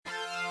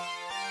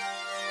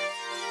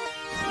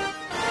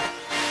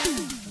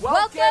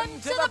Welcome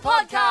to the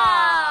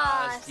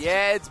podcast!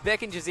 Yeah, it's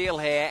Beck and Giselle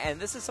here, and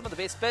this is some of the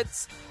best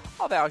bits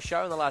of our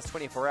show in the last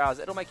 24 hours.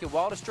 It'll make your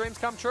wildest dreams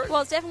come true. Well,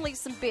 it's definitely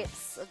some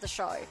bits of the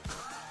show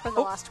from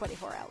the last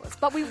 24 hours,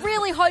 but we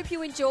really hope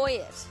you enjoy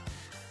it.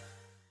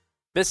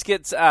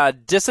 Biscuits are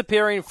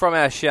disappearing from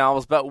our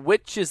shelves, but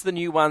which is the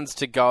new ones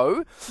to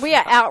go? We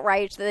are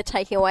outraged that they're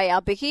taking away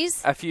our bickies.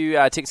 A few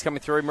texts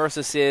coming through.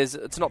 Marissa says,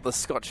 it's not the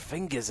Scotch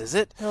fingers, is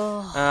it?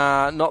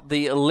 Not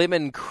the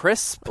lemon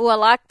crisp. Oh, I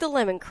like the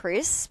lemon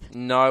crisp.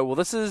 No, well,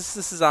 this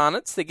is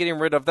Arnott's. They've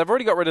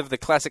already got rid of the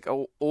classic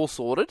all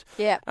sorted.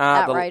 Yeah,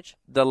 outrage.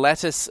 The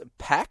lattice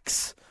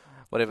packs,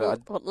 whatever.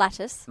 What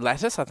lattice?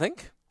 Lattice, I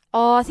think.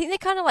 Oh, I think they're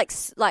kind of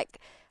like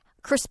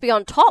crispy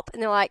on top,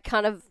 and they're like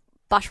kind of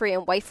buttery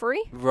and wafery.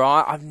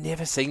 Right, I've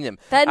never seen them.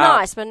 They're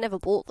nice, but I never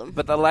bought them.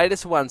 But the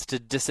latest ones to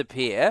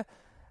disappear,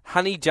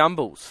 honey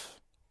jumbles.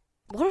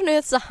 What on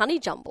earth's a honey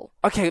jumble?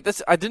 Okay,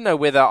 I didn't know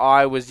whether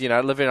I was,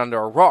 living under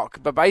a rock,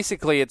 but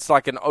basically it's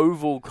like an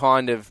oval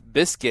kind of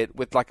biscuit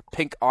with like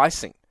pink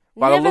icing.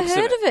 Never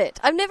heard of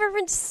it. I've never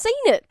even seen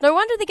it. No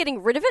wonder they're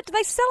getting rid of it. Do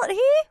they sell it here?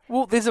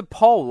 Well, there's a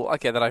poll,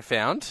 that I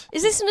found.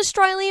 Is this an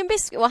Australian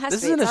biscuit? Well, it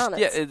has to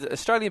be. It's an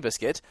Australian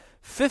biscuit.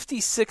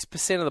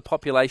 56% of the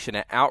population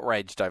are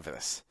outraged over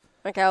this.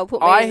 Okay, I'll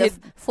put me in the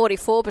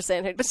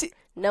 44% who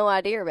no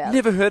idea about it.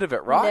 Never heard of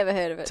it, right? Never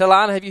heard of it.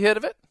 Talana, have you heard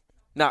of it?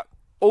 No.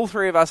 All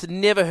three of us had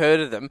never heard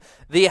of them.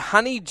 They're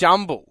honey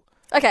jumble.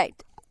 Okay,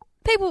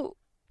 people,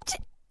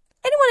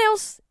 anyone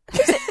else?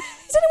 Is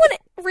anyone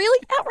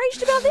really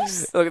outraged about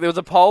this? Look, there was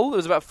a poll. There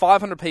was about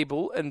 500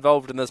 people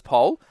involved in this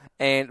poll,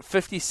 and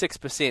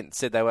 56%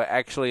 said they were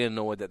actually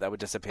annoyed that they were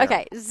disappearing.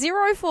 Okay,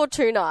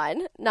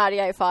 0429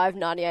 985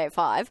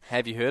 985.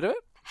 Have you heard of it?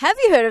 Have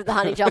you heard of the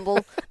honey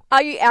jumble?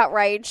 Are you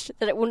outraged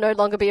that it will no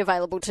longer be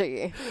available to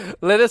you?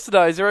 Let us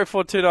know,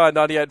 0429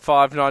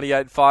 985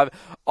 985.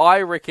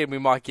 I reckon we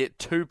might get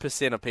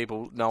 2% of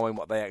people knowing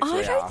what they actually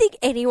are. I don't think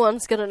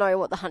anyone's going to know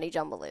what the honey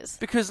jumble is.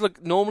 Because,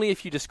 look, normally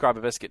if you describe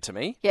a biscuit to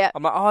me, yeah.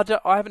 I'm like,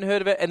 I haven't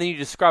heard of it. And then you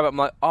describe it, I'm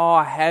like,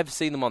 I have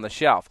seen them on the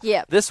shelf.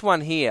 Yeah. This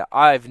one here,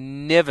 I've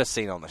never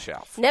seen on the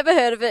shelf. Never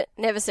heard of it,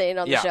 never seen it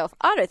on the shelf.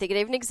 I don't think it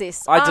even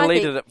exists. I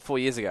deleted it 4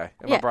 years ago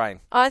in my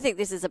brain. I think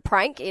this is a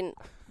prank in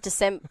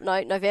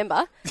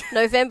November.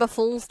 November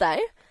Fool's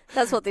Day.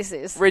 That's what this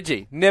is.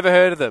 Reggie, never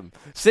heard of them.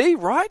 See,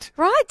 right?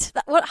 Right.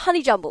 What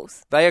honey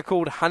jumbles? They are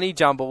called honey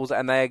jumbles,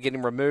 and they are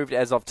getting removed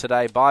as of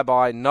today.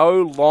 Bye-bye,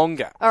 no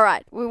longer. All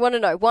right. We want to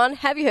know, 1,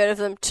 have you heard of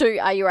them? 2,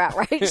 are you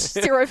outraged?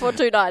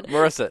 0429.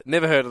 Marissa,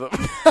 never heard of them.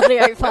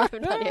 985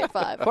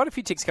 985. Quite a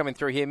few texts coming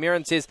through here.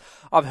 Mirren says,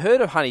 I've heard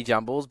of honey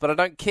jumbles, but I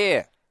don't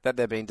care that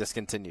they're being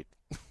discontinued.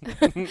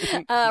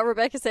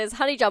 Rebecca says,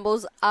 honey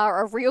jumbles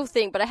are a real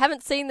thing, but I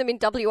haven't seen them in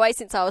WA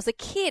since I was a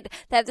kid.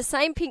 They have the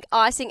same pink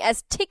icing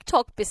as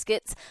TikTok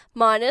biscuits,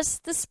 minus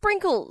the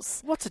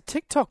sprinkles. What's a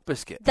TikTok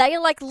biscuit? They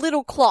are like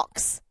little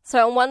clocks.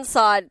 So on one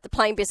side, the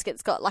plain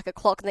biscuit's got like a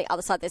clock, and the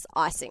other side there's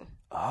icing.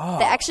 Oh.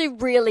 They're actually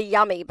really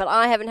yummy, but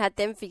I haven't had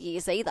them for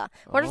years either.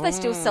 I wonder if they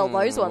still sell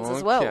those ones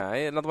as well.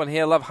 Okay, another one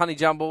here. Love honey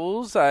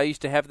jumbles. I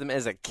used to have them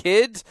as a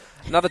kid.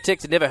 Another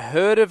text, never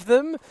heard of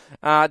them.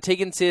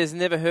 Tegan says,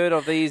 never heard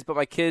of these, but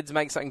my kids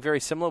make something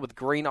very similar with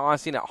green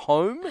icing at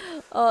home.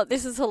 Oh,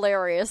 this is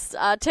hilarious.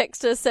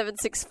 Texter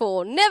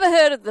 764, never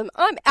heard of them.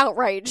 I'm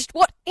outraged.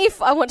 What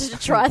if I wanted to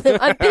try them?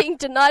 I'm being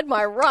denied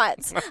my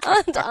rights.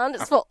 Aren't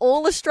it's for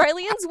all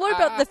Australians? What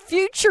about the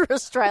future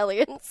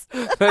Australians?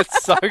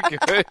 That's so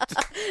good.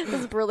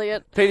 That's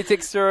brilliant. Peter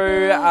texts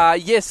through,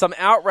 yes, I'm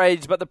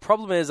outraged, but the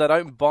problem is I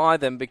don't buy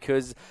them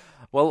because,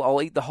 well,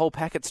 I'll eat the whole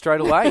packet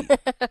straight away.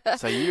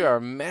 So you are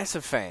a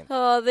massive fan.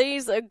 Oh,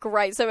 these are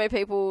great. So many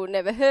people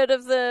never heard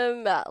of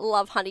them.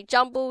 Love honey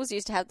jumbles.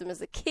 Used to have them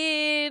as a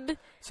kid.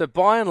 So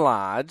by and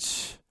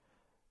large,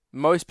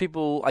 most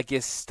people, I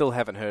guess, still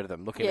haven't heard of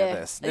them looking at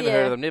this. Never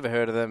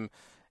heard of them.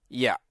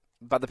 Yeah.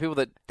 But the people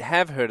that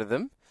have heard of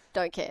them...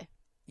 don't care.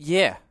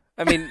 Yeah.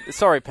 I mean,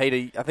 sorry,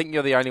 Peter. I think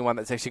you're the only one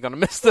that's actually going to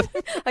miss them.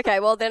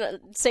 Okay, well, then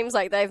it seems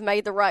like they've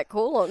made the right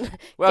call on...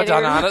 Well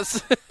done,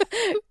 Arnott.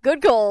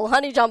 Good call.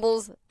 Honey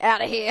jumbles,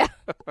 out of here.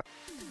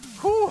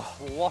 Whew,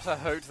 what a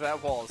hoot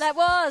that was. That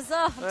was.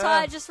 Oh, I'm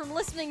tired just from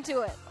listening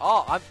to it.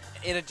 Oh, I'm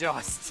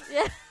energised.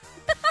 Yeah.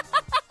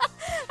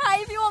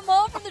 Hey, if you want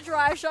more from The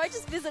Drive Show,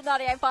 just visit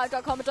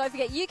 985.com and don't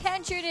forget you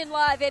can tune in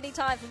live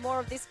anytime for more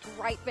of this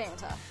great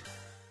banter.